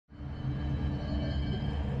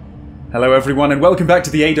Hello everyone and welcome back to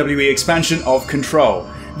the AWE expansion of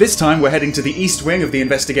Control. This time we're heading to the east wing of the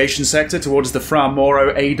investigation sector towards the Fra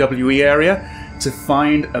Mauro AWE area to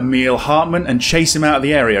find Emil Hartman and chase him out of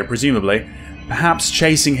the area, presumably. Perhaps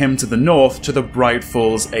chasing him to the north to the Bright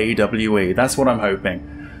Falls AWE. That's what I'm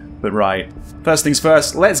hoping. But right, first things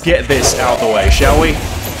first, let's get this out of the way, shall we?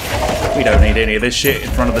 We don't need any of this shit in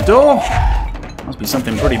front of the door. Must be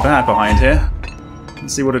something pretty bad behind here.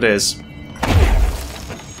 Let's see what it is.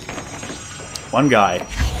 One guy.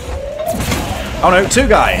 Oh no, two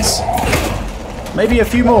guys! Maybe a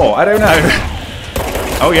few more, I don't know.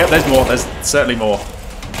 Oh yeah, there's more, there's certainly more.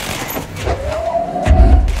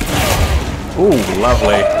 Ooh,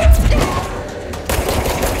 lovely.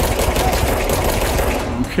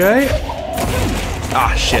 Okay.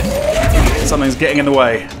 Ah, shit. Something's getting in the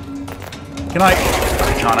way. Can I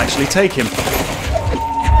can't actually take him.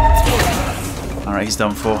 Alright, he's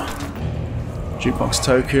done for. Jukebox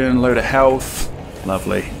token, load of health.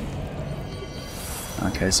 Lovely.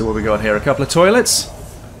 Okay, so what we got here? A couple of toilets.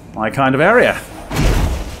 My kind of area.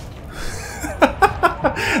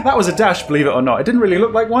 That was a dash, believe it or not. It didn't really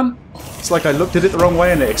look like one. It's like I looked at it the wrong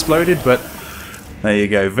way and it exploded, but there you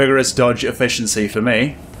go. Vigorous dodge efficiency for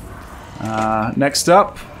me. Next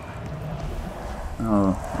up.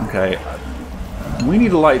 Oh, okay. We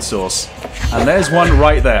need a light source. And there's one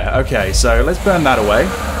right there. Okay, so let's burn that away.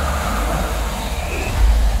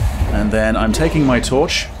 And then I'm taking my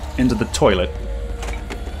torch into the toilet.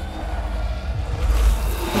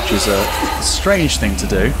 Which is a strange thing to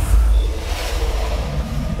do.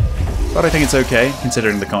 But I think it's okay,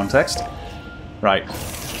 considering the context. Right.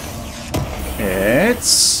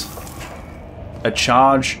 It's a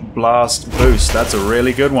charge blast boost. That's a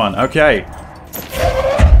really good one. Okay.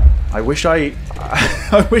 I wish I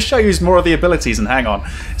used more of the abilities, and hang on.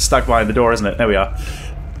 It's stuck behind the door, isn't it? There we are.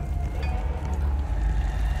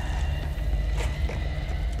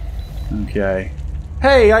 Okay.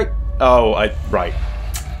 Hey, right.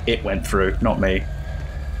 It went through, not me.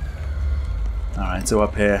 Alright, so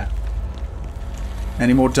up here.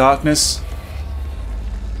 Any more darkness?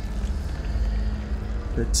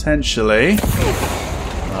 Potentially.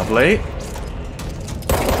 Lovely.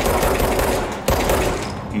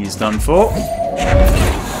 He's done for.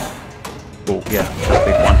 Oh, yeah, that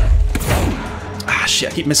big one. Ah, shit,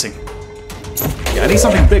 I keep missing. Yeah, I need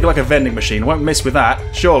something big like a vending machine. Won't miss with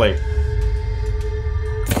that, surely.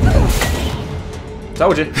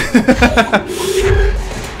 Told you.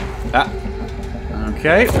 Ah.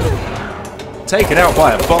 Okay. Taken out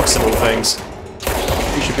by a box of all things.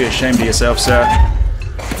 You should be ashamed of yourself, sir.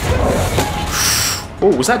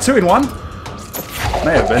 Oh, was that 2 in 1?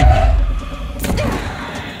 May have been.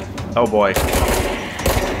 Oh boy.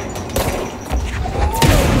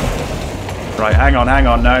 Right, hang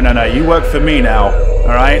on. No. You work for me now.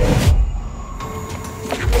 Alright?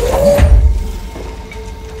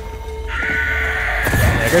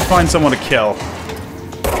 Yeah, go find someone to kill.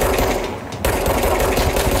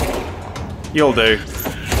 You'll do.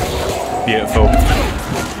 Beautiful.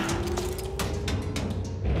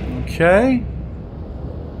 Okay.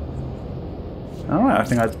 Alright, I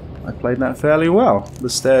think I played that fairly well. The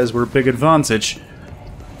stairs were a big advantage.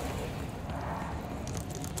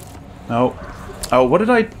 Oh, what did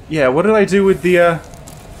I do with the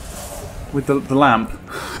lamp?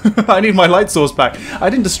 I need my light source back. I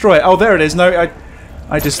didn't destroy it. Oh, there it is. No,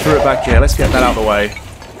 I just threw it back here. Let's get that out of the way.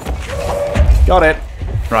 Got it.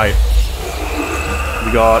 Right.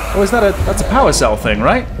 We got... Oh, that's a power cell thing,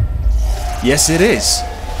 right? Yes, it is.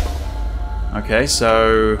 Okay,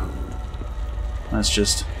 so... Let's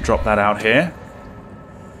just drop that out here.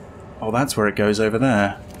 Oh, that's where it goes over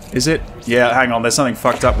there. Is it? Yeah, hang on, there's something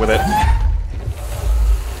fucked up with it.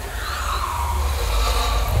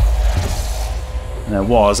 There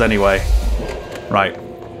was, anyway. Right.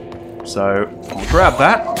 So, I'll grab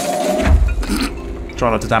that. Try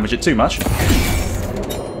not to damage it too much.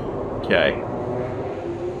 Okay.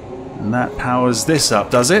 And that powers this up,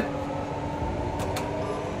 does it?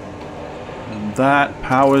 And that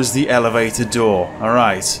powers the elevator door.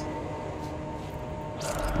 Alright.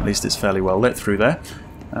 At least it's fairly well lit through there.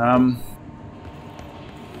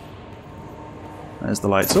 There's the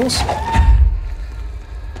light source.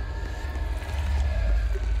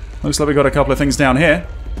 Looks like we got a couple of things down here.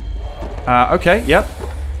 Okay, yep.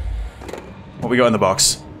 What we got in the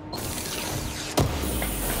box?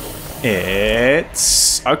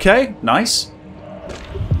 It's... okay, nice.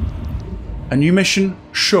 A new mission,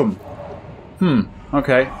 Shum.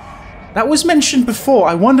 Okay. That was mentioned before.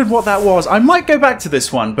 I wondered what that was. I might go back to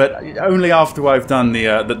this one, but only after I've done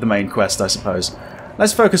the main quest, I suppose.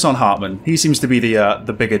 Let's focus on Hartman. He seems to be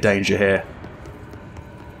the bigger danger here.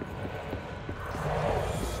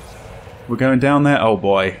 We're going down there? Oh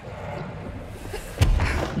boy.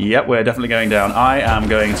 Yep, we're definitely going down. I am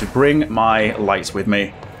going to bring my lights with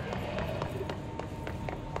me.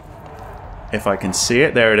 If I can see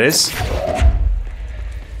it. There it is.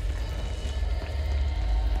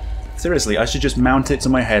 Seriously, I should just mount it to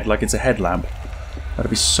my head like it's a headlamp. That'd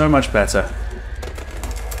be so much better.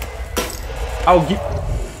 Oh,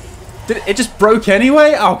 did it just broke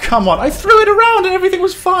anyway? Oh, come on. I threw it around and everything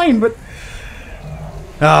was fine, but...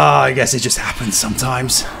 Ah, I guess it just happens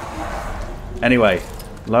sometimes. Anyway,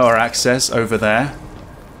 lower access over there.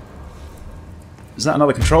 Is that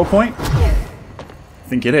another control point? I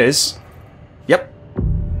think it is. Yep.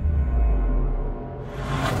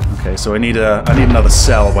 Okay, so I need another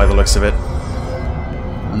cell by the looks of it.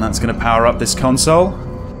 And that's going to power up this console.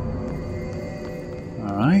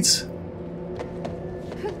 Alright.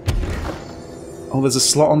 Oh, there's a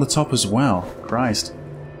slot on the top as well. Christ.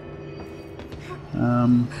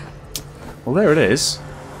 Well, there it is.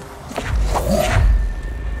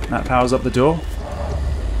 That powers up the door.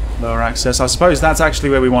 Lower access. I suppose that's actually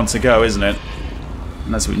where we want to go, isn't it?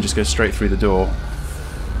 Unless we can just go straight through the door.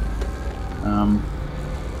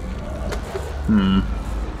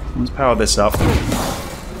 Let's power this up.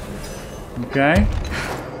 Okay.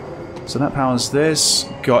 So that powers this.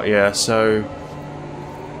 Got ya. So...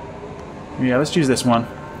 yeah, let's use this one.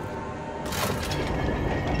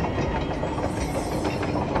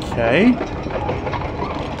 Okay.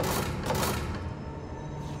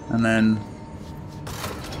 And then...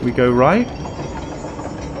 we go right?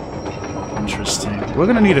 Interesting. We're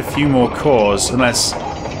gonna need a few more cores, unless...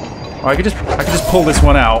 or I could just pull this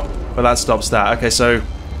one out, but that stops that. Okay, so...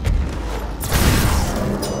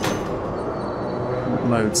 what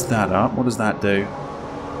loads that up? What does that do?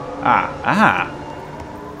 Ah!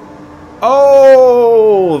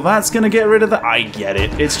 Oh! That's gonna get rid of that. I get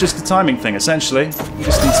it. It's just a timing thing, essentially. You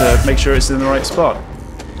just need to make sure it's in the right spot.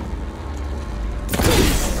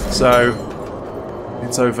 So...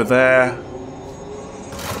 it's over there.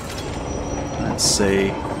 Let's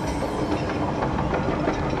see.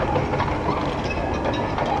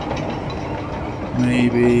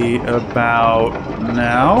 Maybe about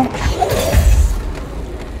now.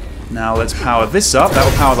 Now let's power this up. That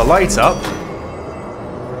will power the light up.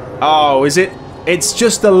 Oh, is it? It's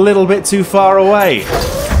just a little bit too far away.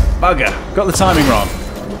 Bugger. Got the timing wrong.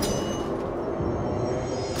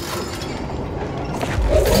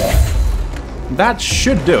 That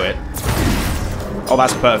should do it. Oh,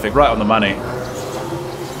 that's perfect. Right on the money.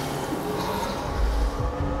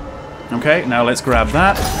 Okay, now let's grab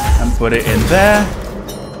that and put it in there.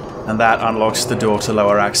 And that unlocks the door to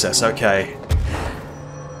lower access. Okay.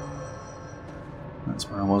 That's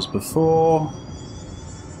where I was before.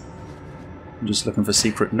 I'm just looking for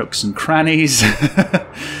secret nooks and crannies.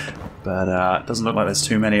 But it doesn't look like there's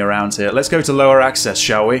too many around here. Let's go to lower access,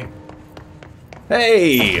 shall we?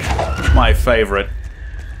 Hey! My favorite.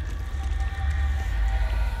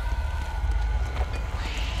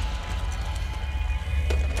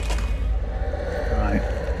 Right.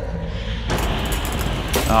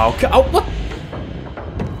 Oh, what?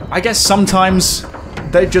 I guess sometimes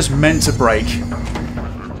they're just meant to break.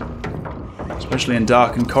 Especially in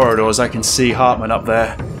darkened corridors, I can see Hartman up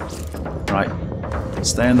there. Right.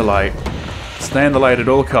 Stay in the light. Stay in the light at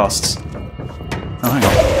all costs. Oh, hang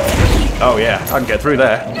on. Oh yeah, I can get through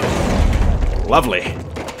there. Lovely.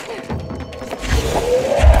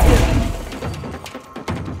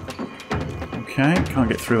 Okay, can't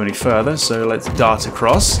get through any further, so let's dart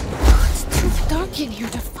across. It's too dark in here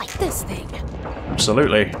to fight this thing.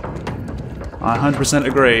 Absolutely. I 100%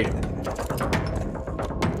 agree.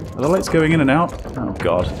 Are the lights going in and out? Oh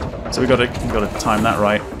god. So we gotta time that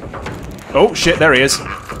right. Oh shit, there he is.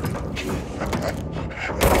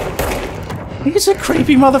 He's a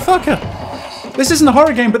creepy motherfucker. This isn't a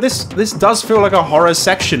horror game, but this does feel like a horror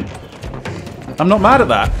section. I'm not mad at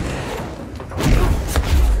that.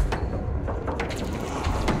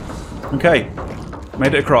 Okay,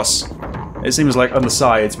 made it across. It seems like on the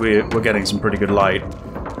sides we're getting some pretty good light.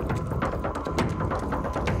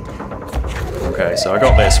 Okay, so I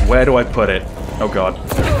got this. Where do I put it? Oh god.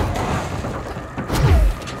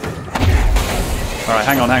 Alright,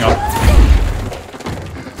 hang on.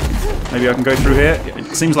 Maybe I can go through here.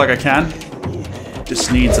 It seems like I can.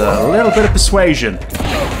 Just needs a little bit of persuasion.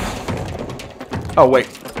 Oh, wait.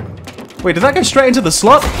 Wait, did that go straight into the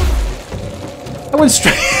slot? I went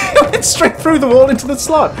straight, I went straight through the wall into the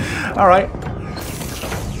slot. Alright.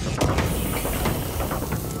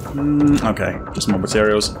 Okay, just more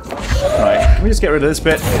materials. Right, can we just get rid of this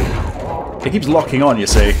bit? It keeps locking on, you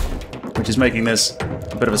see, which is making this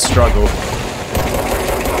a bit of a struggle.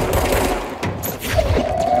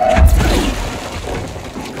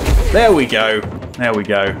 There we go. There we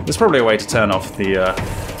go. There's probably a way to turn off the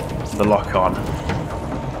lock on.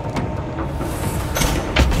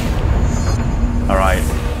 All right.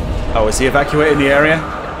 Oh, is he evacuating the area?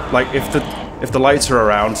 Like if the lights are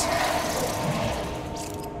around.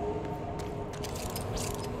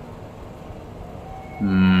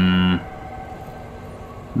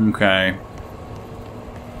 Okay.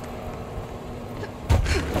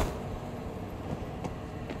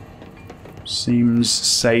 Seems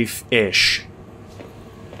safe-ish.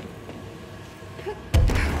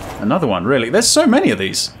 Another one, really? There's so many of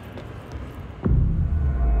these.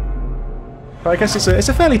 But I guess it's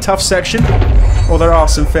a fairly tough section. Or there are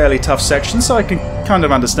some fairly tough sections, so I can kind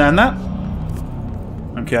of understand that.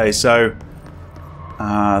 Okay, so...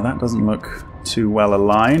 that doesn't look too well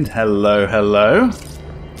aligned. Hello, hello.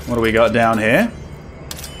 What do we got down here?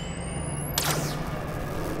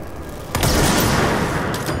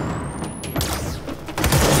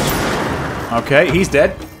 Okay, he's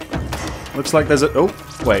dead. Looks like there's a... Oh,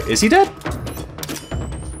 wait, is he dead?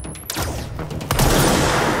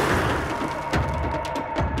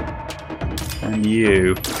 And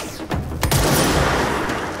you...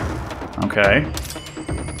 Okay.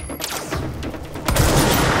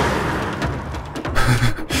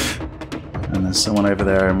 And there's someone over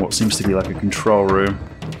there in what seems to be like a control room.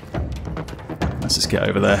 Let's just get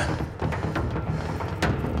over there.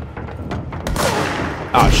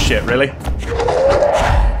 Oh shit, really?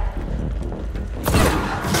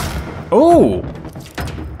 Oh!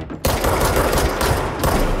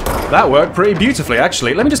 That worked pretty beautifully,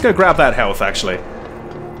 actually. Let me just go grab that health, actually.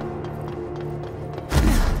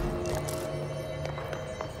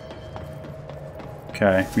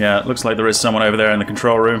 Okay, yeah, it looks like there is someone over there in the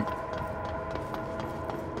control room.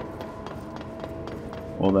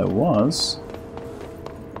 Well, there was.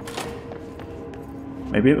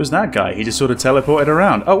 Maybe it was that guy. He just sort of teleported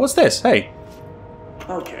around. Oh, what's this? Hey.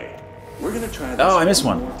 Okay, we're gonna try this I missed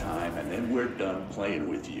one. more time, and then we're done playing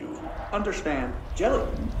with you. Understand? Jelly,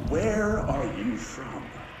 where are you from?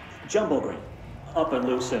 Jumbo Green. Up and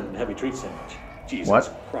loose and heavy treat sandwich. Jesus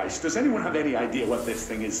What? Christ, does anyone have any idea what this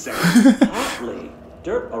thing is saying? Hotly.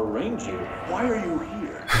 Dirt arrange you. Why are you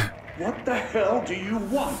here? What the hell do you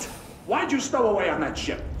want? Why'd you stow away on that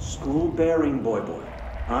ship? School bearing, boy.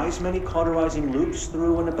 Eyes many cauterizing loops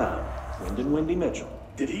through and about. Wind and Windy Mitchell.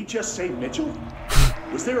 Did he just say Mitchell?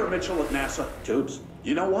 Was there a Mitchell at NASA? Tubes.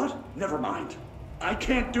 You know what? Never mind. I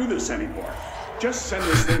can't do this anymore. Just send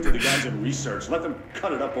this thing to the guys in research. Let them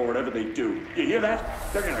cut it up or whatever they do. You hear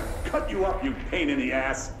that? They're gonna cut you up, you pain in the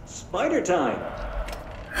ass. Spider time.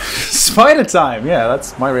 Spider time! Yeah,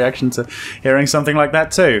 that's my reaction to hearing something like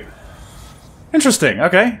that too. Interesting,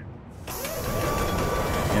 okay.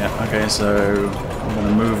 Yeah, okay, so I'm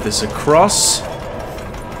gonna move this across.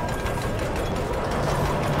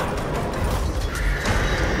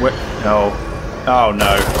 What? No. Oh,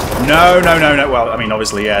 no. No, no, no, no. Well, I mean,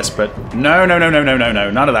 obviously, yes, but... No, no, no, no, no, no, no.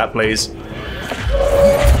 None of that, please.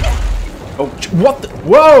 Oh, what the...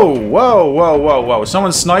 Whoa! Whoa, whoa, whoa, whoa.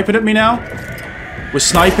 Someone's sniping at me now? We're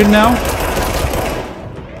sniping now?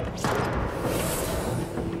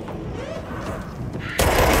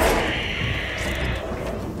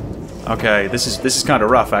 Okay, this is kind of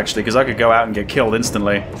rough, actually, because I could go out and get killed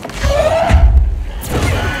instantly.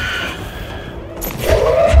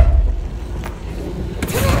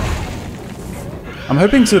 I'm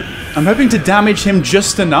hoping to damage him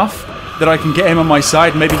just enough that I can get him on my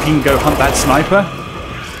side. Maybe he can go hunt that sniper.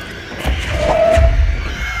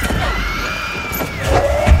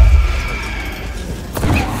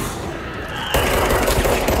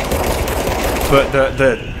 But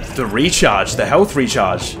the recharge, the health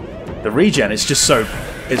recharge, the regen, it's just so...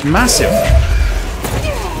 it's massive.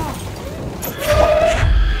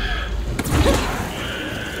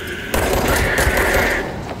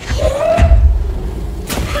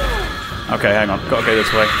 Okay, hang on. Gotta go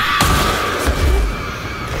this way.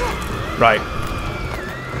 Right.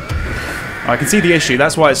 I can see the issue.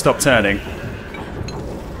 That's why it stopped turning.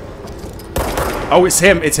 Oh, it's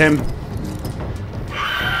him. It's him.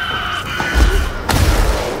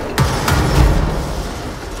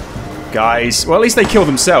 Guys. Well, at least they kill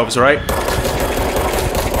themselves, right?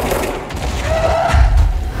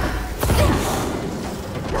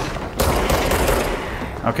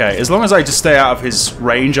 Okay, as long as I just stay out of his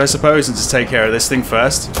range, I suppose, and just take care of this thing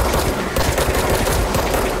first.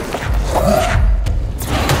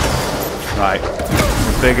 Right.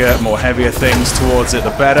 Bigger, more heavier things towards it,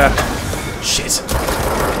 the better. Shit.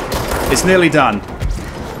 It's nearly done.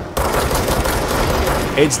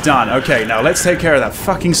 It's done. Okay, now let's take care of that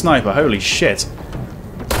fucking sniper. Holy shit.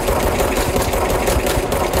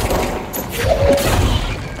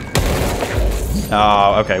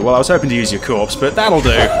 Oh, okay. Well, I was hoping to use your corpse, but that'll do.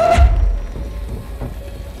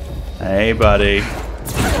 Hey, buddy.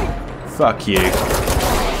 Fuck you.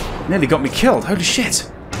 Nearly got me killed. Holy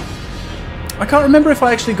shit. I can't remember if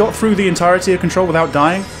I actually got through the entirety of Control without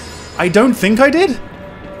dying. I don't think I did.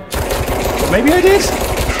 Maybe I did.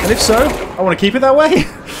 And if so, I want to keep it that way.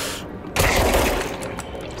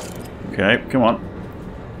 Okay, come on.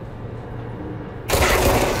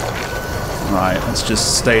 Right, let's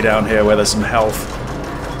just stay down here where there's some health.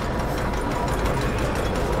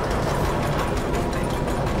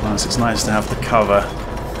 Nice, it's nice to have the cover.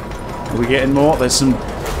 Are we getting more? There's some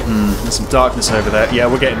darkness over there. Yeah,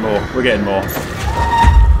 we're getting more. We're getting more.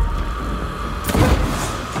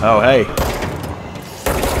 Oh, hey.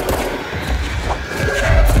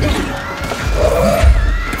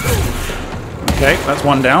 Okay, that's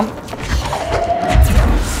one down.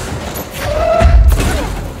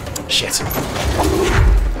 Shit.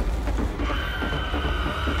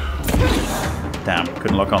 Damn,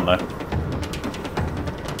 couldn't lock on though.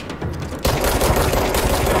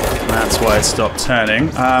 That's why it stopped turning.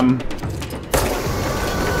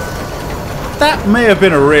 That may have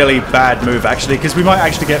been a really bad move, actually, because we might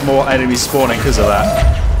actually get more enemies spawning because of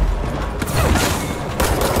that.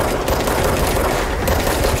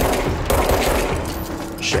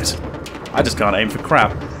 Shit. I just can't aim for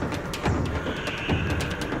crap.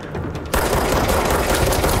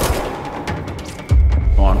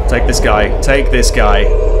 Come on, take this guy. Take this guy.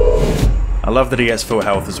 I love that he gets full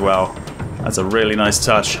health as well. That's a really nice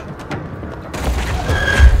touch.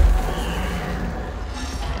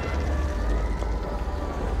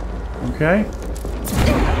 Okay.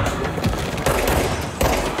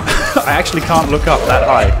 I actually can't look up that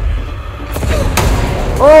high.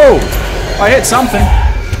 Oh! I hit something.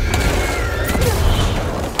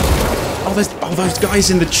 Oh, those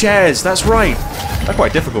guys in the chairs. That's right. They're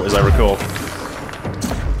quite difficult, as I recall.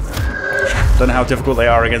 Don't know how difficult they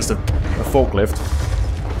are against a forklift.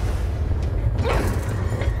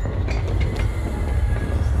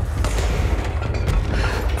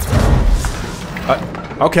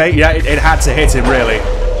 Okay, yeah, it had to hit him, really.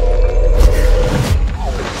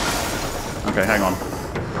 Okay, hang on.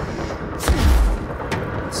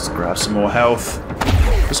 Let's just grab some more health.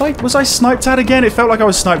 Was I sniped at again? It felt like I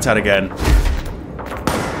was sniped at again.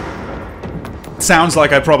 Sounds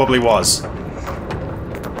like I probably was.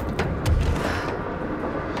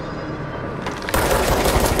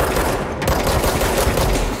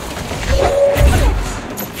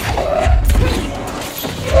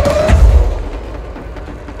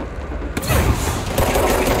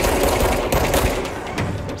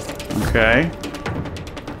 Okay.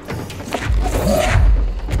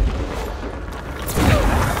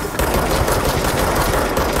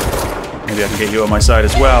 Maybe I can get you on my side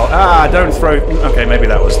as well. Ah, don't throw... Okay, maybe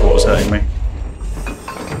that was what was hurting me.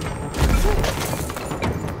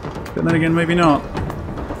 But then again, maybe not.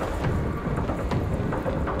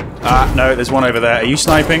 Ah, no, there's one over there. Are you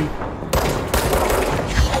sniping?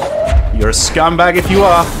 You're a scumbag if you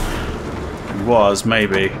are. He was,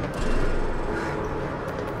 maybe.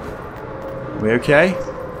 We okay?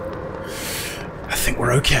 I think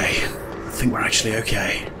we're okay. I think we're actually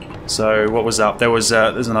okay. So, what was up? There's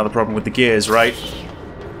another problem with the gears, right?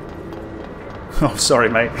 Oh, sorry,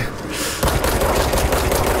 mate.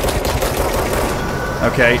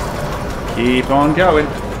 Okay. Keep on going.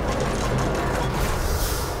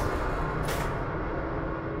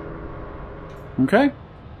 Okay.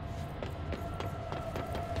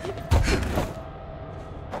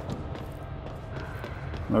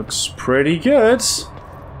 Looks pretty good.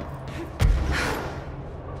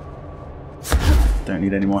 Don't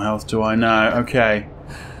need any more health, do I? No. Okay.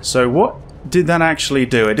 So what did that actually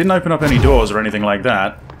do? It didn't open up any doors or anything like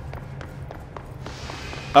that.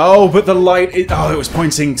 Oh, but the light... it was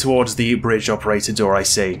pointing towards the bridge operator door, I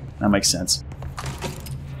see. That makes sense.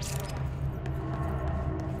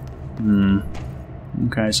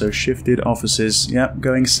 Okay, so shifted offices. Yep,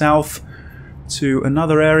 going south to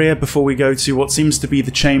another area before we go to what seems to be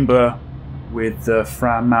the chamber with the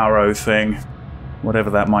Fra Mauro thing. Whatever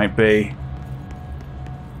that might be.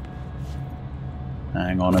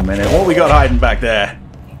 Hang on a minute. What we got hiding back there?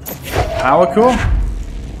 Power core?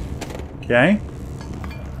 Okay.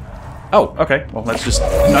 Oh, okay. Well, let's just...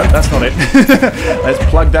 No, that's not it. Let's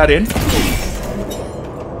plug that in.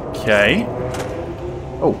 Okay.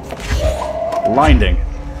 Oh. Blinding.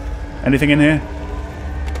 Anything in here?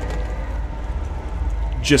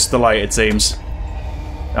 Just the light, it seems.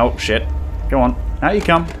 Oh, shit. Go on. Out you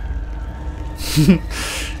come.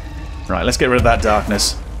 Right, let's get rid of that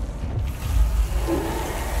darkness.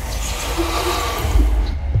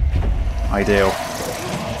 Ideal.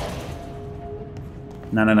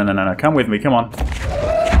 No, no, no, no, no, no. Come with me, come on.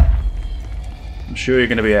 I'm sure you're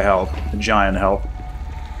going to be a help. A giant help.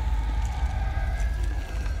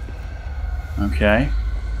 Okay.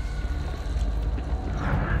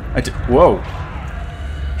 Whoa.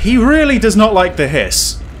 He really does not like the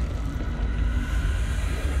hiss.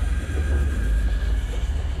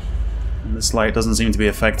 And this light doesn't seem to be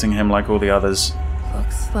affecting him like all the others.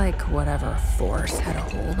 Looks like whatever force had a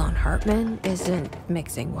hold on Hartman isn't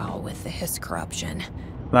mixing well with the hiss corruption.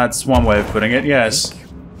 That's one way of putting it, yes.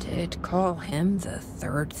 Did call him the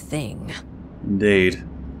third thing. Indeed.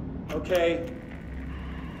 Okay.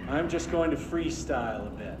 I'm just going to freestyle a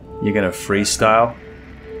bit. You're gonna freestyle?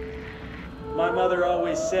 My mother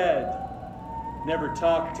always said, never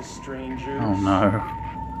talk to strangers. Oh no.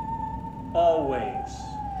 Always.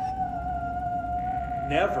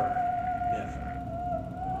 Never.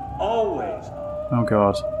 Never. Always. Oh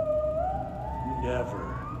god. Never.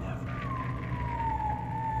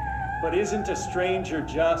 But isn't a stranger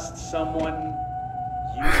just someone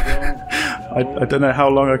you don't know? I don't know how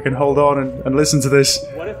long I can hold on and listen to this.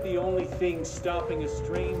 What if the only thing stopping a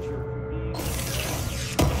stranger from being...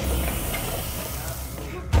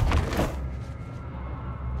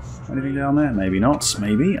 Anything down there? Maybe not.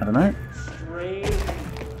 Maybe. I don't know.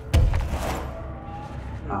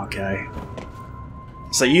 Okay.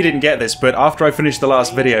 So you didn't get this, but after I finished the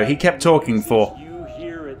last video, he kept talking for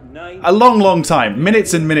a long, long time.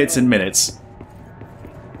 Minutes and minutes and minutes.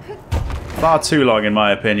 Far too long, in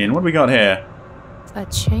my opinion. What do we got here? A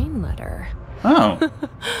chain letter. Oh.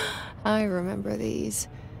 I remember these.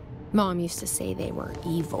 Mom used to say they were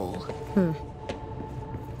evil.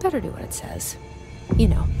 Better do what it says. You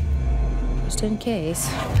know, just in case.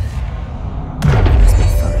 There's a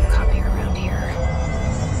photocopier around here.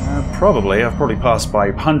 Probably. I've probably passed by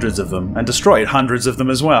hundreds of them and destroyed hundreds of them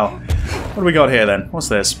as well. What do we got here then? What's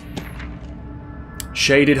this?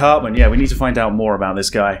 Shaded Hartman. Yeah, we need to find out more about this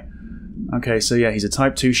guy. Okay, so yeah, he's a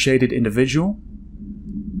Type 2 shaded individual.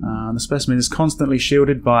 The specimen is constantly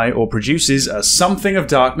shielded by or produces a something of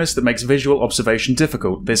darkness that makes visual observation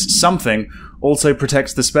difficult. This something also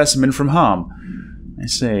protects the specimen from harm. I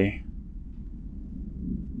see.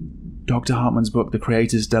 Dr. Hartman's book, The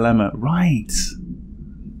Creator's Dilemma. Right.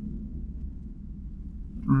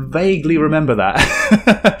 Vaguely remember that.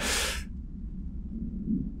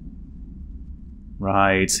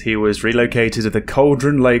 Right, he was relocated to the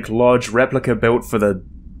Cauldron Lake Lodge replica built for the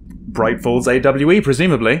Bright Falls AWE,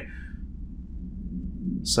 presumably.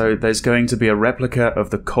 So there's going to be a replica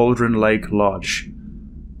of the Cauldron Lake Lodge.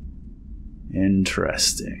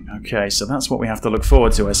 Interesting. Okay, so that's what we have to look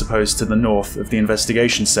forward to, I suppose, to the north of the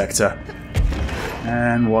investigation sector.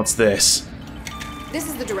 And what's this? This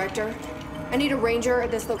is the director. I need a ranger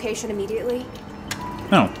at this location immediately.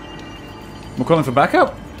 Oh. We're calling for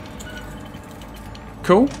backup?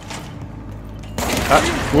 Cool.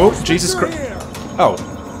 Whoa, Jesus Christ. Oh.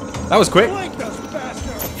 That was quick.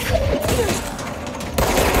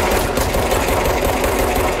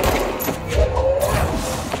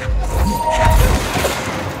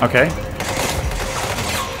 Okay.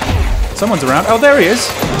 Someone's around. Oh, there he is.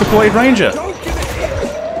 Deployed ranger.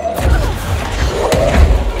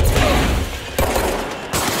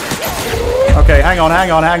 Okay, hang on.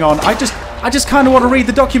 I just kind of want to read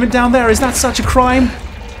the document down there. Is that such a crime?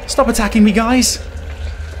 Stop attacking me, guys.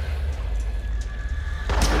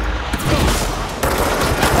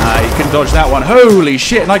 You couldn't dodge that one. Holy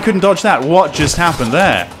shit, and I couldn't dodge that. What just happened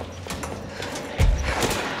there?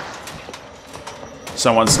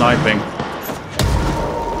 Someone sniping.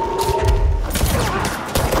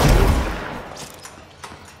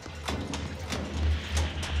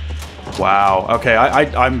 Wow. Okay,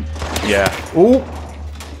 I'm... Yeah. Ooh.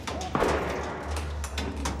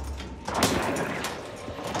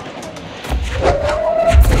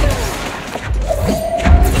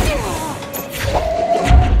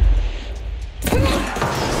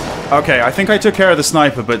 Okay, I think I took care of the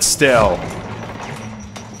sniper, but still.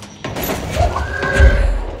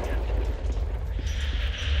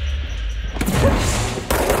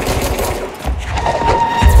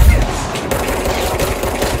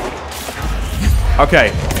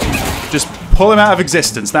 Okay, just pull him out of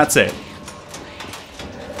existence, that's it.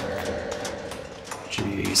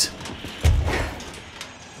 Jeez.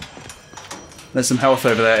 There's some health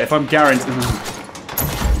over there. If I'm guaranteed...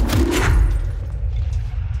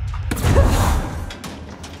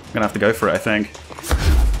 I'm gonna have to go for it, I think.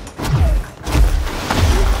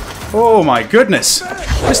 Oh my goodness!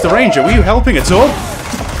 Mr. Ranger, were you helping at all?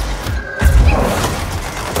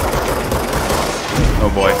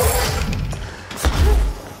 Oh boy.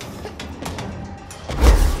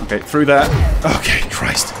 Okay, through that. Okay,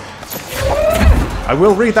 Christ. I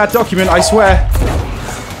will read that document, I swear.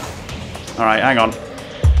 Alright, hang on.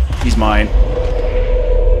 He's mine.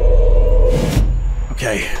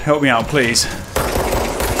 Okay, help me out, please.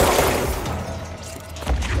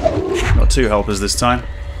 Got 2 helpers this time.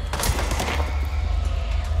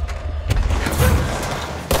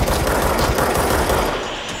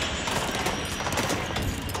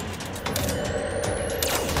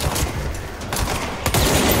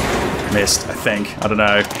 Missed, I think. I don't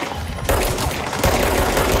know.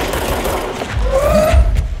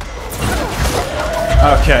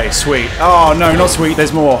 Okay, sweet. Oh, no, not sweet.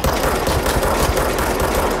 There's more.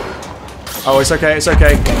 Oh, it's okay, it's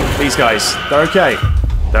okay. These guys, they're okay.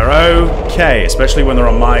 They're okay, especially when they're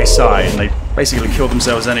on my side, and they basically kill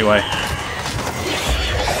themselves anyway.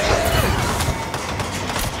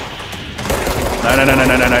 No, no, no, no,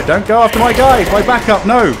 no, no, no. Don't go after my guy. My backup,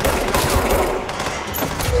 no.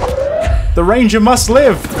 The Ranger must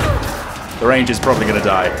live! The Ranger's probably going to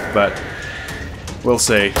die, but we'll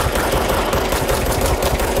see.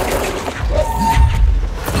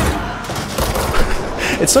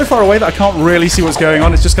 It's so far away that I can't really see what's going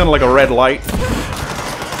on. It's just kind of like a red light.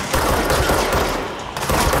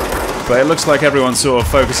 But it looks like everyone's sort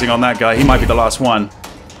of focusing on that guy. He might be the last one.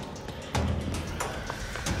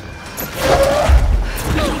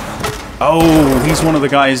 Oh, he's one of the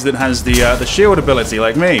guys that has the shield ability,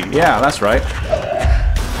 like me. Yeah, that's right.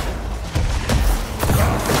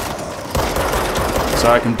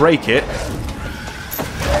 So I can break it.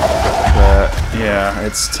 But, yeah,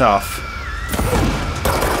 it's tough.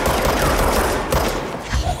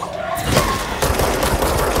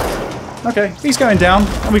 Okay, he's going down,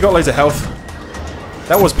 and we got loads of health.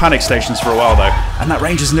 That was panic stations for a while, though. And that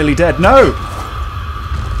Ranger's nearly dead. No!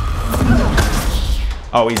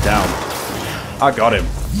 Oh, he's down. I got him.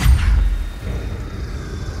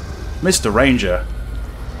 Mr. Ranger.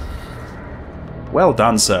 Well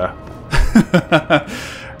done, sir.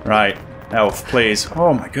 Right. Health, please.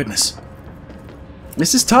 Oh my goodness.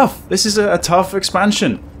 This is tough. This is a tough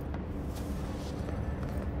expansion.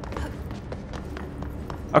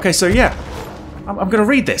 Okay, so yeah. I'm going to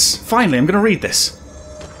read this. Finally, I'm going to read this.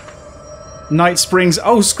 Night Springs.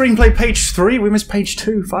 Oh, screenplay page 3? We missed page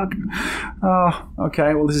 2. Fuck. Oh,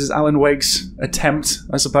 okay. Well, this is Alan Wake's attempt,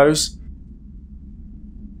 I suppose.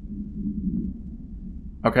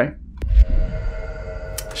 Okay.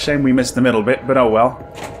 Shame we missed the middle bit, but oh well.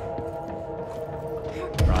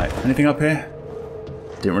 Right. Anything up here?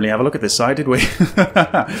 Didn't really have a look at this side, did we?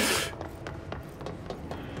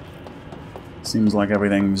 Seems like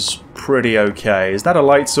everything's pretty okay. Is that a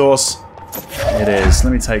light source? It is.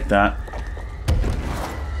 Let me take that.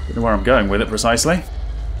 Don't know where I'm going with it precisely.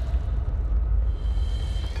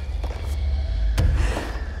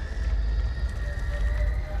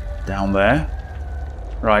 Down there.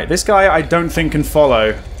 Right, this guy I don't think can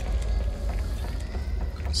follow.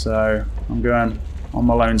 So, I'm going on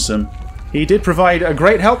my lonesome. He did provide a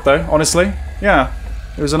great help though, honestly. Yeah,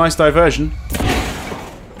 it was a nice diversion.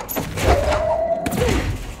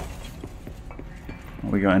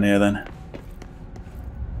 What we got in here then?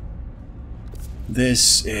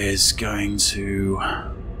 This is going to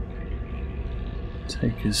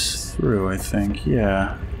take us through, I think.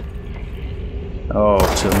 Yeah. Oh,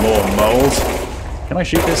 to more mold. Can I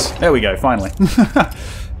shoot this? There we go, finally.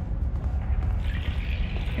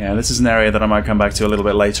 Yeah, this is an area that I might come back to a little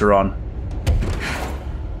bit later on.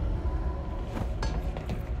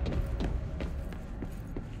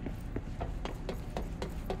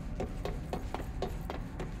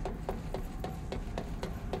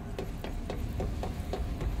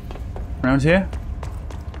 Around here?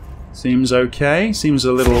 Seems okay. Seems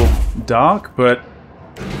a little dark, but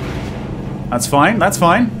that's fine. That's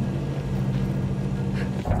fine.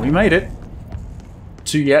 We made it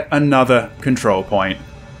to yet another control point.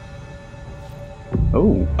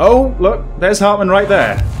 Oh. Oh, look. There's Hartman right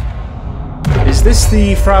there. Is this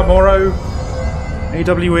the Fra Mauro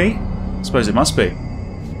AWE? I suppose it must be.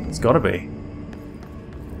 It's gotta be.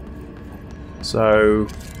 So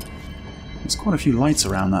there's quite a few lights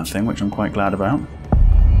around that thing, which I'm quite glad about.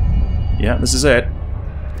 Yeah, this is it.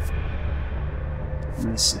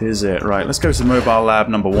 This is it. Right, let's go to mobile lab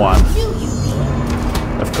number 1.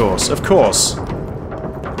 Of course, of course.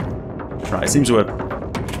 Right, it seems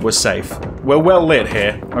we're safe. We're well lit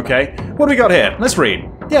here, okay? What do we got here? Let's read.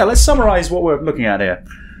 Yeah, let's summarize what we're looking at here.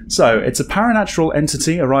 So, it's a paranatural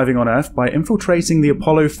entity arriving on Earth by infiltrating the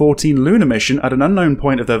Apollo 14 lunar mission at an unknown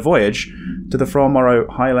point of their voyage to the Fra Mauro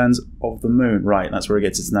highlands of the Moon. Right, that's where it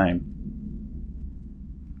gets its name.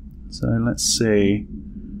 So, let's see.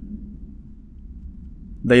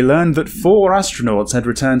 They learned that 4 astronauts had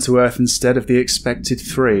returned to Earth instead of the expected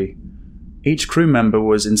 3. Each crew member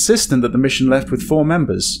was insistent that the mission left with 4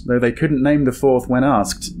 members, though they couldn't name the 4th when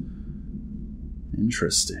asked.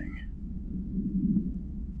 Interesting.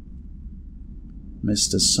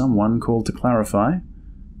 Mr. Someone called to clarify.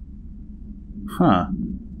 Huh.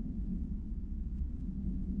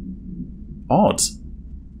 Odd.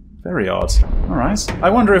 Very odd. Alright. I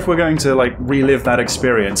wonder if we're going to, like, relive that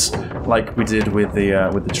experience like we did with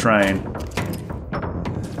the train.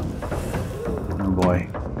 Oh boy.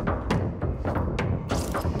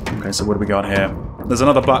 Okay, so what do we got here? There's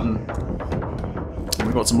another button.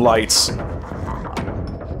 We've got some lights.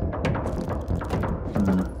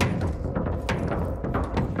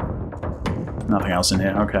 Nothing else in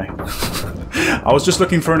here, okay. I was just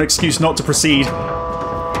looking for an excuse not to proceed.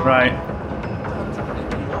 Right.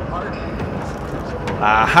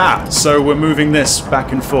 Aha! So we're moving this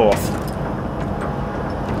back and forth.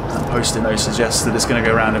 That post-it note suggests that it's going to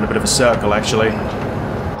go around in a bit of a circle, actually.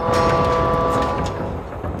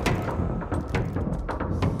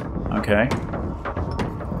 Okay.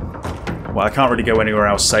 Well, I can't really go anywhere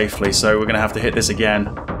else safely, so we're going to have to hit this again.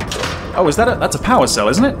 Oh, is that that's a power cell,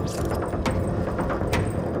 isn't it?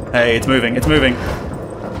 Hey, it's moving, it's moving.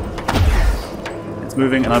 It's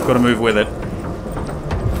moving, and I've got to move with it.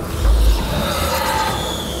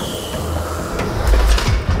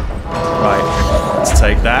 Right, let's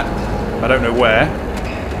take that. I don't know where.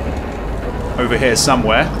 Over here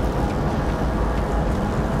somewhere.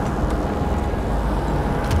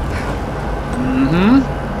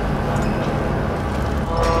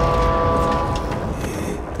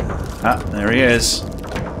 Ah, there he is.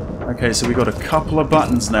 Okay, so we got a couple of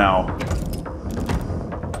buttons now.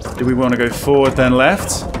 Do we want to go forward then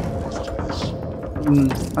left?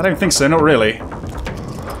 I don't think so, not really.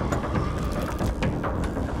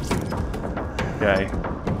 Okay.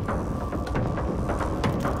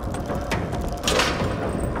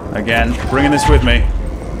 Again, bringing this with me.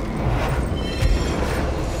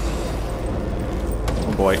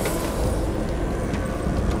 Oh boy.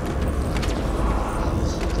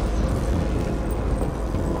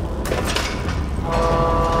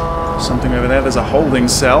 Something over there. There's a holding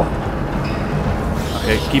cell.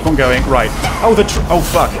 Okay, keep on going. Right. Oh, oh,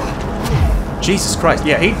 fuck. Jesus Christ.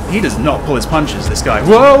 Yeah, he does not pull his punches, this guy.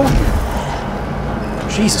 Whoa!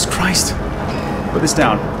 Jesus Christ. Put this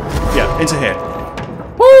down. Yeah, into here.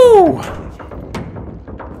 Woo!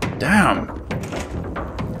 Damn.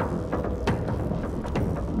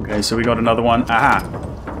 Okay, so we got another one. Aha!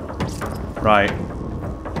 Right.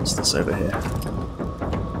 What's this over here?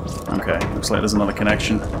 Okay, looks like there's another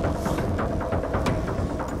connection.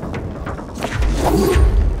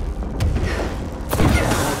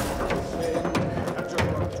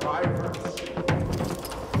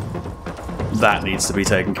 That needs to be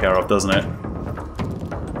taken care of, doesn't it?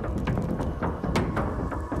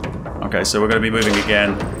 Okay, so we're going to be moving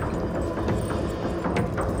again.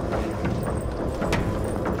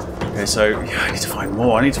 Okay, so yeah, I need to find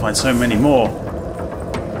more. I need to find so many more.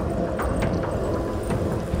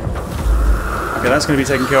 Okay, that's going to be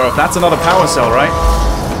taken care of. That's another power cell, right?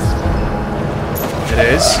 It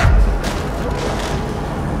is.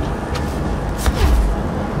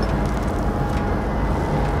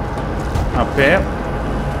 Up here.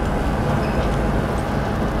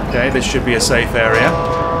 Okay, this should be a safe area.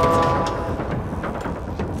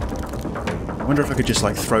 I wonder if I could just,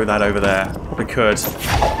 like, throw that over there. Probably could.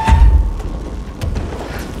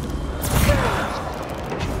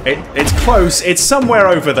 It's close. It's somewhere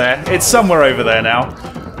over there. It's somewhere over there now.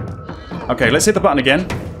 Okay, let's hit the button again.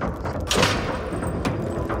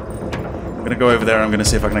 I'm going to go over there and I'm going to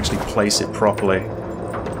see if I can actually place it properly.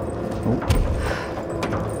 Ooh.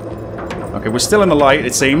 Okay, we're still in the light,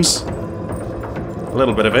 it seems. A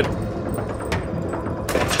little bit of it.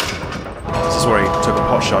 This is where he took a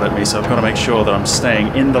pot shot at me, so I've got to make sure that I'm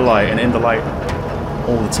staying in the light and in the light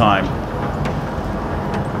all the time.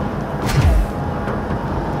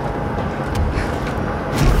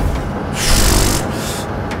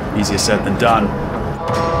 Easier said than done.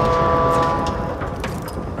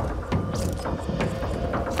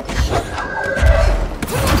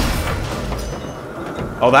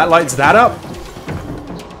 Oh, that lights that up?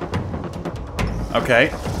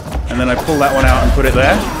 Okay. And then I pull that one out and put it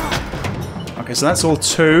there. Okay, so that's all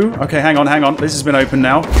 2. Okay, hang on, hang on. This has been opened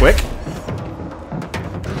now. Quick.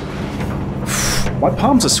 My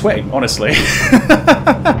palms are sweating, honestly.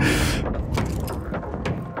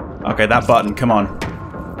 Okay, that button, come on.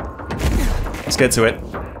 Let's get to it.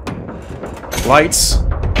 Lights.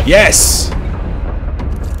 Yes!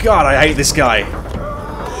 God, I hate this guy.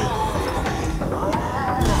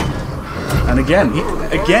 And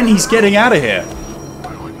again, he's getting out of here.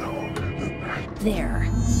 There.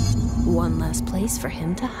 One place for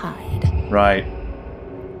him to hide. Right.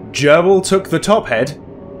 Gerbil took the top head.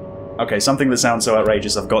 Okay, something that sounds so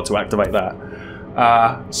outrageous, I've got to activate that.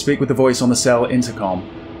 Speak with the voice on the cell intercom.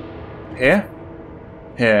 Here?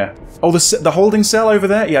 Here. Oh, the holding cell over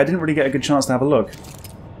there? Yeah, I didn't really get a good chance to have a look.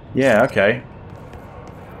 Yeah, okay.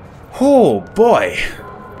 Oh, boy!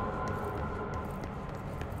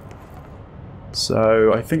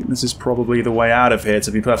 So, I think this is probably the way out of here, to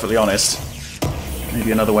be perfectly honest.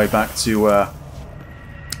 Maybe another way back to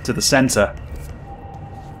the center.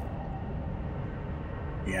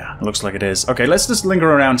 Yeah, it looks like it is. Okay, let's just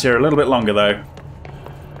linger around here a little bit longer, though.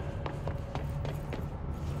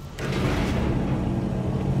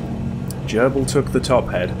 Gerbil took the top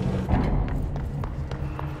head.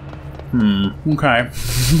 Okay.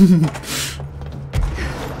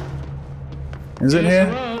 Is it here?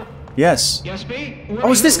 Hello? Yes. Yes, B?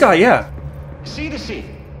 Oh, it's this guy, yeah. C to C.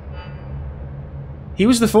 He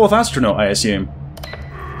was the fourth astronaut, I assume.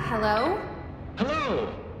 Hello?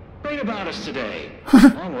 Hello. Great about us today.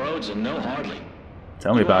 Long roads and no hardly.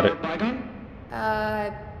 Tell me about it. Bygone?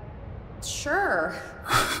 Sure.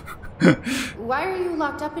 Why are you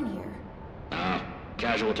locked up in here?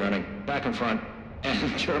 Casual turning. Back and front. And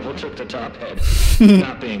Gerbil took the top head.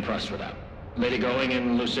 Not being pressed for that. Lady going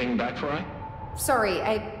and loosing back for eye? Sorry,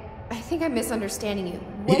 I think I'm misunderstanding you.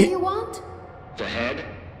 What do you want? The head.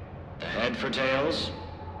 The head for tails.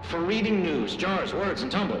 For reading news, jars, words,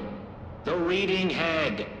 and tumble. The reading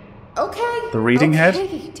head. Okay. The reading head?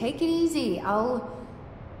 Take it easy. I'll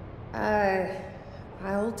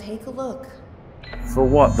take a look. For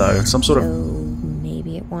what, though? Some sort So of...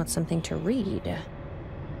 maybe it wants something to read.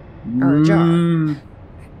 Or a jar.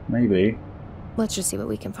 Maybe. Let's just see what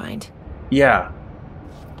we can find. Yeah.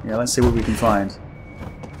 Yeah, let's see what we can find.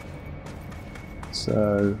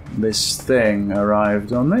 So, this thing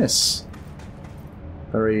arrived on this.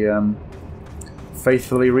 Very,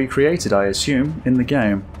 faithfully recreated, I assume, in the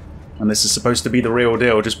game. And this is supposed to be the real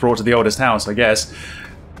deal, just brought to the oldest house, I guess.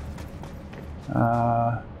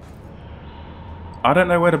 I don't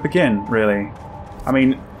know where to begin, really. I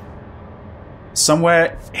mean,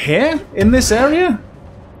 somewhere here? In this area?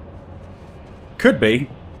 Could be.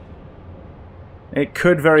 It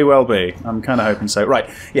could very well be. I'm kind of hoping so. Right,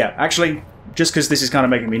 yeah, actually, just because this is kind of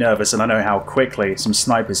making me nervous and I know how quickly some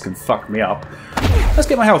snipers can fuck me up, let's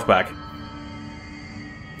get my health back.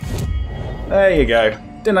 There you go.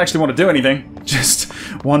 Didn't actually want to do anything, just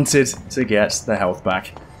wanted to get the health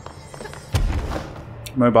back.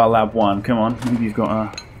 Mobile Lab 1, come on, maybe you've got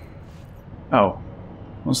a... Oh,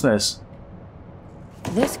 what's this?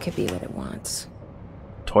 This could be what it wants.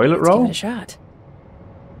 Toilet Let's roll? give it a shot.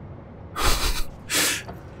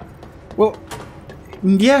 Well,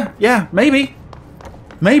 yeah, maybe.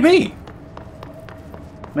 Maybe.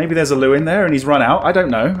 Maybe there's a loo in there and he's run out, I don't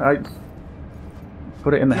know. I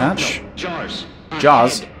put it in the hatch. No, jars.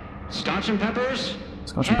 Jars? Head. Scotch and peppers?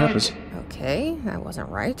 Scotch and peppers. Okay, that wasn't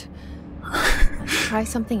right. Let's try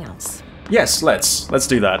something else. Yes, let's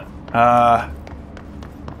do that.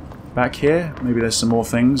 Back here, maybe there's some more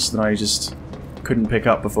things that I just couldn't pick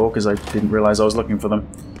up before because I didn't realize I was looking for them.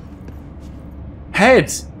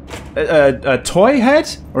 Head! A toy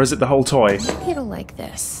head? Or is it the whole toy? Maybe it'll like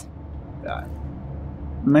this.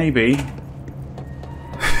 Maybe.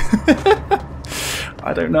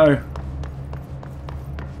 I don't know.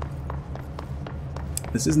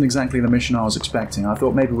 This isn't exactly the mission I was expecting. I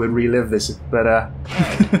thought maybe we'd relive this, but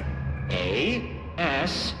A-S-B-E.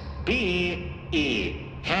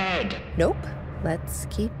 Head. Nope. Let's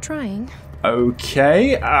keep trying.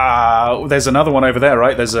 okay. There's another one over there,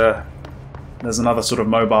 right? There's another sort of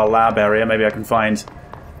mobile lab area. Maybe I can find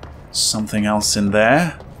something else in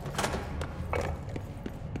there.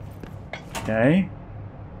 Okay.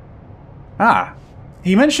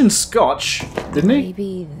 He mentioned scotch, didn't he?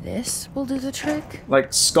 Maybe this will do the trick?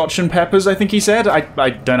 Like scotch and peppers, I think he said. I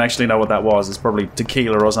don't actually know what that was. It's probably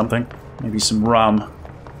tequila or something. Maybe some rum.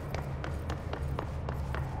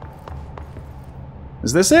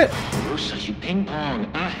 Is this it? Rusa, you ping pong.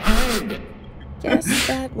 Ahead. Guess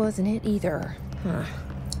that wasn't it either. Huh.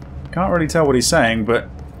 Can't really tell what he's saying, but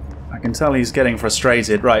I can tell he's getting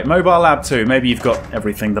frustrated. Right, Mobile Lab 2. Maybe you've got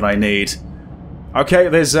everything that I need. Okay,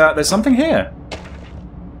 there's something here.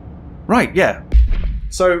 Right, yeah.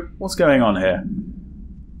 So, what's going on here?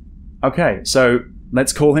 Okay, so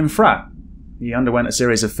let's call him Fra. He underwent a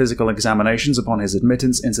series of physical examinations upon his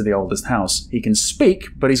admittance into the oldest house. He can speak,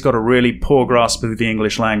 but he's got a really poor grasp of the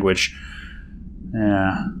English language.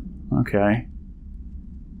 Yeah, okay.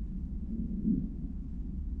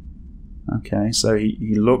 Okay, so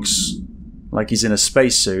he looks like he's in a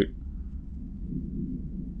spacesuit.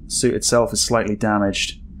 The suit itself is slightly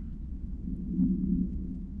damaged.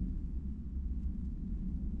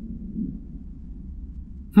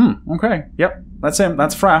 Okay, yep, that's him.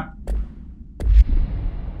 That's Fra.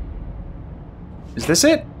 Is this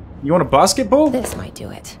it? You want a basketball? This might do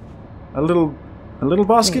it. A little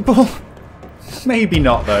basketball? Maybe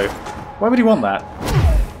not, though. Why would he want that?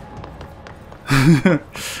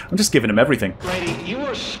 I'm just giving him everything. Lady, you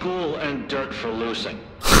are school and dirt for loosing.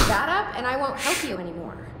 That up, and I won't help you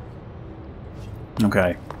anymore.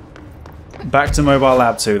 Okay. Back to Mobile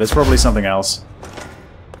Lab 2. There's probably something else.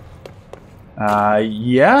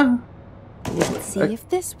 Yeah? Let's see if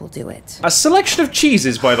this will do it. A selection of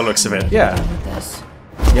cheeses by the looks of it, yeah. With this.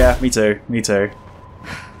 Yeah, me too. Me too.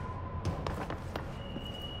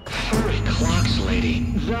 Hurry, clocks, lady.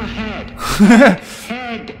 The head.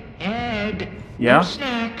 Head. Yeah? No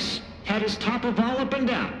snacks. Head is top of all up and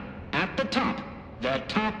down. At the top. The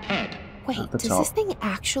top head. Wait, the does top. this thing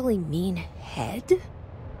actually mean head?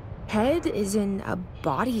 Head is in a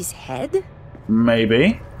body's head?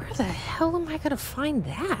 Maybe. Where the hell am I gonna find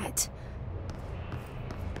that?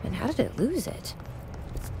 And how did it lose it?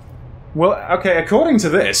 Well, okay, according to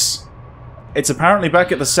this, it's apparently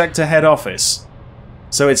back at the sector head office.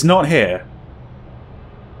 So it's not here.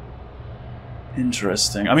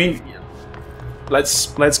 Interesting. I mean,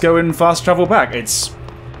 let's go and fast travel back. It's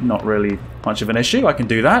not really much of an issue. I can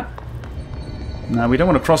do that. No, we don't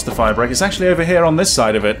want to cross the fire break. It's actually over here on this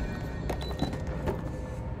side of it.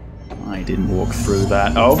 I didn't walk through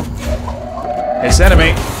that. Oh. It's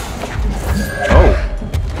enemy. Oh.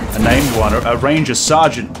 A named one. A ranger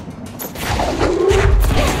sergeant.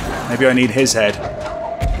 Maybe I need his head.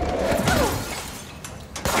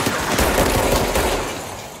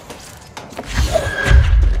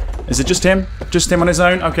 Is it just him? Just him on his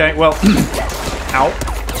own? Okay, well... Ow.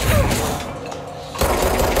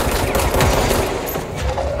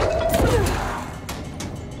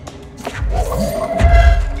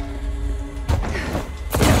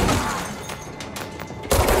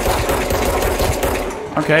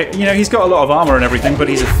 Okay, you know, he's got a lot of armor and everything, but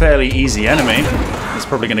he's a fairly easy enemy. He's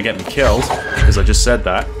probably going to get me killed, because I just said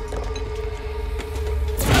that.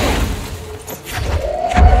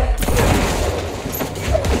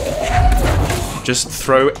 Just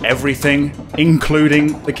throw everything,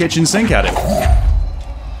 including the kitchen sink, at him.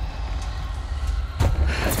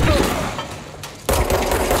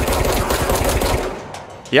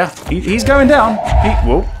 Yeah, he's going down.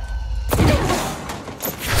 Whoa.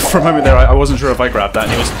 For a moment there, I wasn't sure if I grabbed that,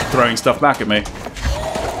 and he was throwing stuff back at me.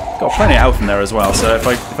 Got plenty of health in there as well, so if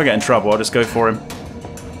I get in trouble, I'll just go for him.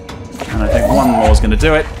 And I think one more is going to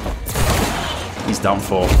do it. He's done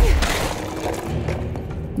for.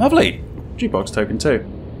 Lovely. Jukebox token too.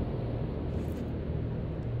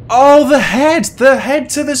 Oh, the head! The head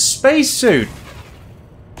to the spacesuit!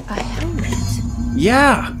 A helmet?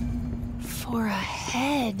 Yeah! For a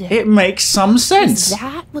head. It makes some sense! Is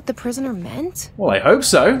that what the prisoner meant? Well, I hope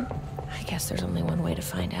so. I guess there's only one way to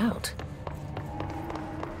find out.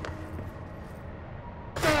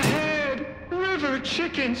 The head. River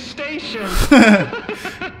Chicken Station.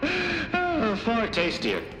 Oh, far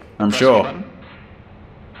tastier. I'm Press sure. the button.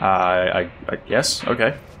 I guess.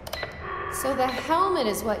 Okay. So the helmet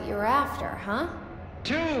is what you're after, huh?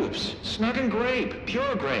 Tubes. Snug and grape.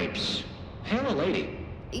 Pure grapes. Hail a lady.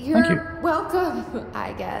 You're Thank you. welcome,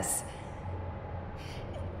 I guess.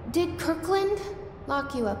 Did Kirkland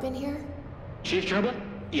lock you up in here? Chief Gerbil?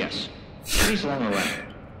 Yes. He's long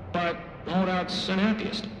around. But holdouts and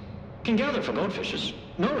happiest. Can gather for goldfishes.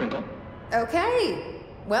 No wrinkle. Okay.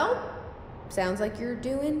 Well, sounds like you're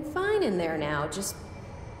doing fine in there now. Just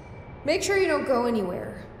make sure you don't go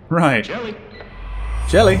anywhere. Right. Jelly.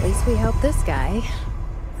 Jelly. At least we helped this guy.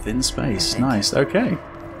 Thin space. Nice. Okay.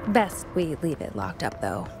 Best we leave it locked up,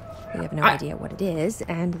 though. We have no idea what it is,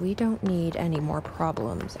 and we don't need any more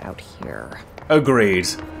problems out here. Agreed.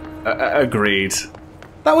 Agreed.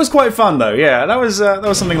 That was quite fun, though. Yeah, that was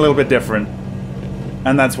something a little bit different.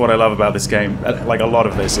 And that's what I love about this game. Like, a lot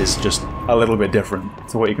of this is just a little bit different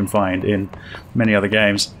to what you can find in many other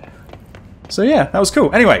games. So yeah, that was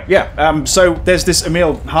cool. Anyway, yeah, so there's this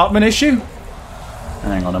Emil Hartman issue.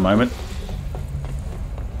 Hang on a moment.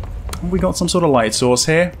 Have we got some sort of light source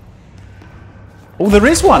here? Oh, there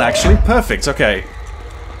is one, actually. Perfect, okay.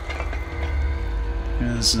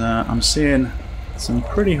 Because I'm seeing some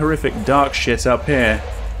pretty horrific dark shit up here.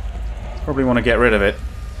 Probably want to get rid of it.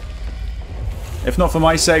 If not for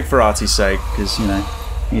my sake, for Artie's sake, because, you know,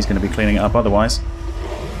 he's going to be cleaning it up otherwise.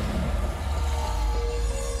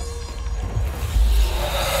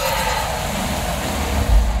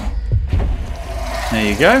 There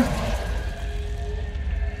you go.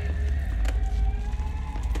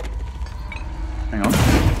 Hang on.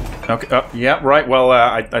 Okay, yeah, right, well,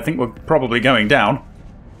 I think we're probably going down.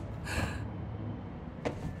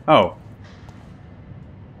 Oh.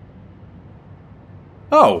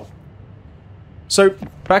 Oh. So,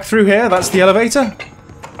 back through here, that's the elevator?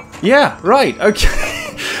 Yeah, right,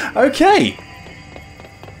 okay. Okay.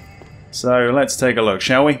 So, let's take a look,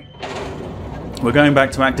 shall we? We're going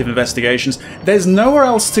back to active investigations. There's nowhere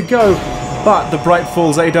else to go but the Bright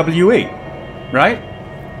Falls AWE, right?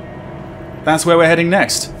 That's where we're heading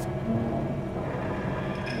next.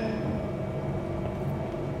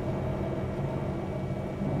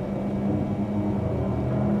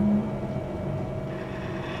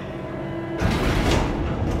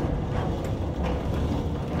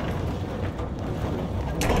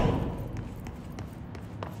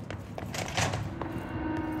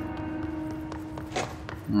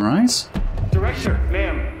 Right. Director,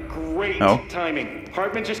 ma'am, great timing.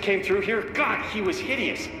 Hartman just came through here. God, he was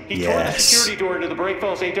hideous. He tore the security door into the Bright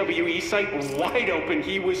Falls AWE site wide open.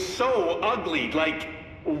 He was so ugly, like,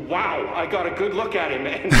 wow. I got a good look at him,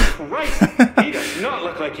 and Christ, he does not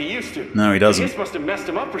look like he used to. No, he doesn't. This must have messed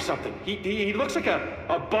him up or something. He looks like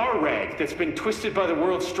a bar rag that's been twisted by the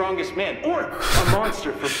world's strongest man, or a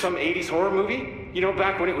monster from some 80s horror movie. You know,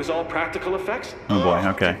 back when it was all practical effects. Oh boy,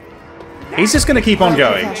 okay. He's just gonna keep on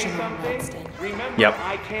going. Yep.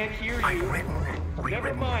 I can't hear you. I've written,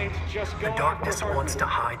 Never mind, just go. The darkness wants to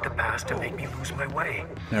hide the past and make me lose my way.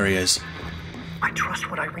 There he is. I trust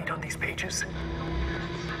what I read on these pages.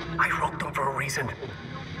 I wrote them for a reason.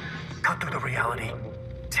 Cut through the reality,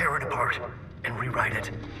 tear it apart, and rewrite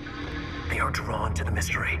it. They are drawn to the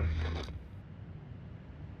mystery.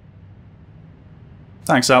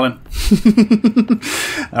 Thanks, Alan.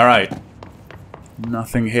 Alright.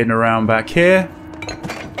 Nothing hidden around back here.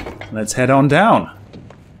 Let's head on down.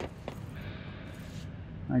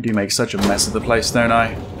 I do make such a mess of the place, don't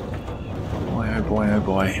I? Boy, oh boy, oh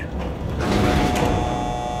boy.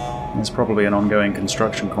 There's probably an ongoing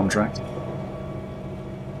construction contract.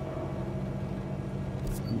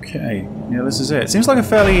 Okay, yeah, this is it. Seems like a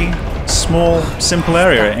fairly small, simple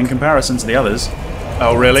area in comparison to the others.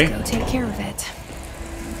 Oh, really? Let's go take care of it.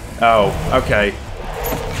 Oh, okay.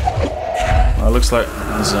 Well, it looks like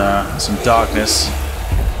there's some darkness.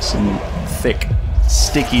 Some thick,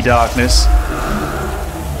 sticky darkness.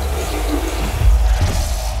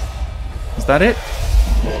 Is that it?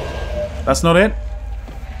 That's not it?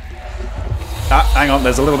 Ah, hang on,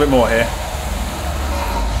 there's a little bit more here.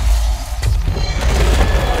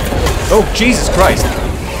 Oh, Jesus Christ.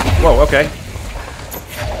 Whoa, okay.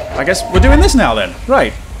 I guess we're doing this now then.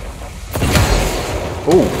 Right.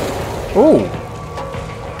 Ooh. Ooh.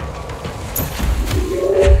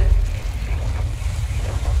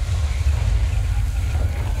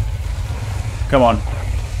 Come on.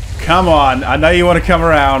 Come on. I know you want to come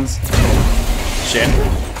around. Shit.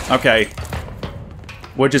 Okay.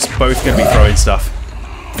 We're just both going to be throwing stuff.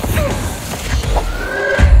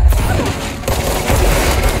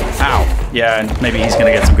 Ow. Yeah, and maybe he's going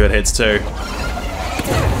to get some good hits too.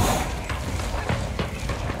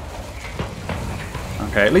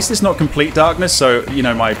 Okay, at least it's not complete darkness, so, you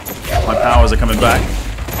know, my powers are coming back.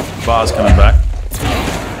 Bar's coming back.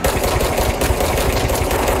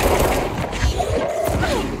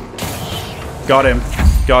 Got him.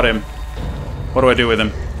 Got him. What do I do with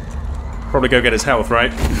him? Probably go get his health,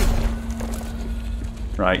 right?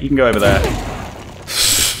 Right, you can go over there.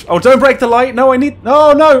 Oh, don't break the light! No, I need...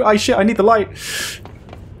 Oh, no! I need the light.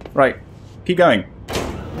 Right. Keep going.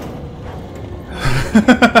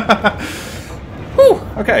 Whew!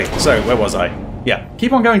 Okay, so, where was I? Yeah,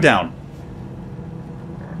 keep on going down.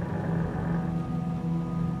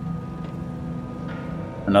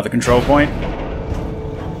 Another control point.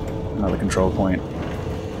 Another control point.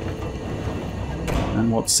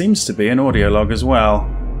 And what seems to be an audio log as well.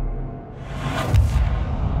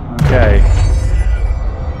 Okay.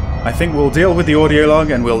 I think we'll deal with the audio log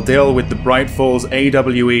and we'll deal with the Bright Falls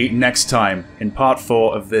AWE next time in part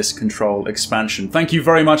 4 of this Control expansion. Thank you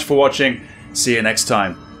very much for watching. See you next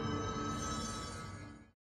time.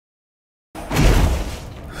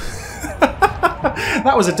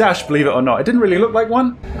 That was a dash, believe it or not. It didn't really look like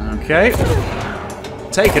one. Okay.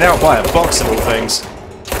 Taken out by a box of all things.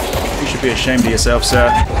 You should be ashamed of yourself, sir.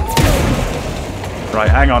 Right,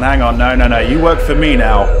 hang on, hang on. No, no, no. You work for me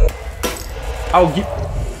now. Oh, you...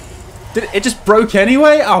 Did it just broke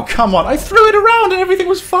anyway? Oh, come on. I threw it around and everything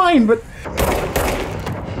was fine, but...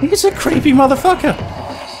 He's a creepy motherfucker.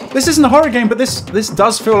 This isn't a horror game, but this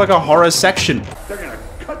does feel like a horror section. They're gonna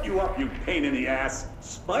cut you up, you pain in the ass.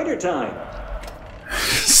 Spider time.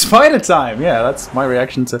 Spider time! Yeah, that's my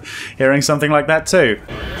reaction to hearing something like that too.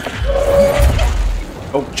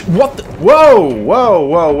 Oh, what the? Whoa! Whoa,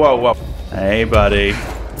 whoa, whoa, whoa. Hey, buddy.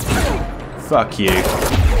 Fuck you.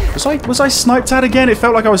 Was I sniped at again? It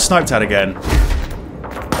felt like I was sniped at again.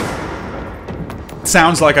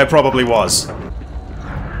 Sounds like I probably was.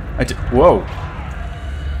 Whoa.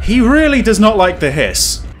 He really does not like the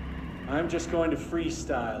hiss. I'm just going to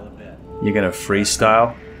freestyle a bit. You're gonna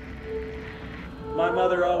freestyle? My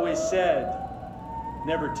mother always said,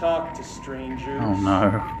 never talk to strangers. Oh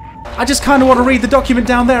no. I just kind of want to read the document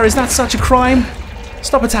down there. Is that such a crime?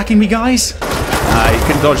 Stop attacking me, guys. Ah, you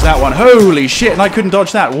couldn't dodge that one. Holy shit, and I couldn't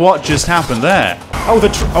dodge that. What just happened there? Oh,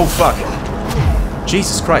 oh, fuck.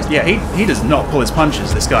 Jesus Christ. Yeah, he does not pull his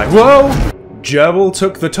punches, this guy. Whoa! Gerbil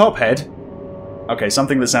took the top head. Okay,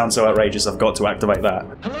 something that sounds so outrageous, I've got to activate that.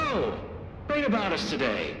 Hello. Great about us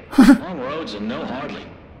today. Long roads and no hardly.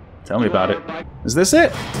 Tell me about it. Is this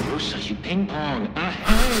it? You ping pong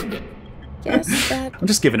ahead. Guess that. I'm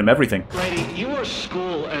just giving him everything. Lady, you are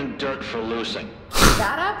school and dirt for losing.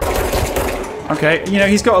 That up? Okay, you know,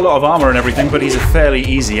 he's got a lot of armor and everything, but he's a fairly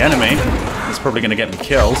easy enemy. He's probably going to get me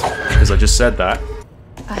killed, because I just said that.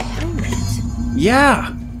 A helmet?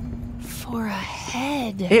 Yeah! For a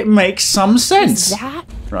head. It makes some sense. Is that?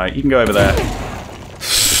 Right, you can go over there.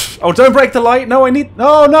 Oh, don't break the light! No, I need...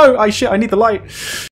 Oh, no! I need the light.